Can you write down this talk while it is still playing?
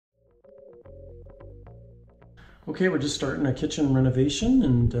Okay, we're just starting a kitchen renovation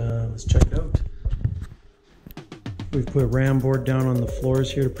and let's check it out. We've put a ram board down on the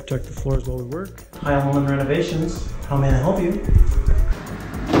floors here to protect the floors while we work. Heilman Renovations, how may I help you?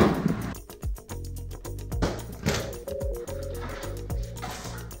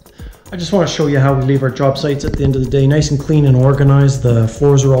 I just want to show you how we leave our job sites at the end of the day. Nice and clean and organized. The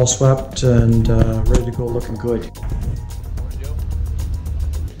floors are all swept and ready to go, looking good.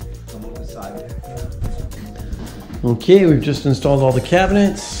 Okay, we've just installed all the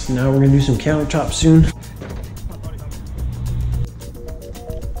cabinets. Now we're going to do some countertops soon.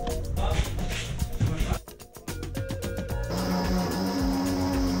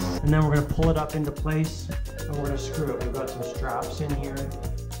 And then we're going to pull it up into place and we're going to screw it. We've got some straps in here.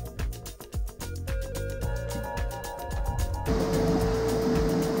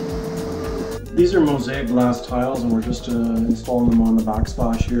 These are mosaic glass tiles and we're just installing them on the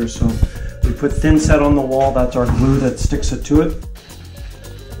backsplash here. So we put thin set on the wall, that's our glue that sticks it to it.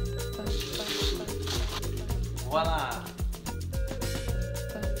 Voila!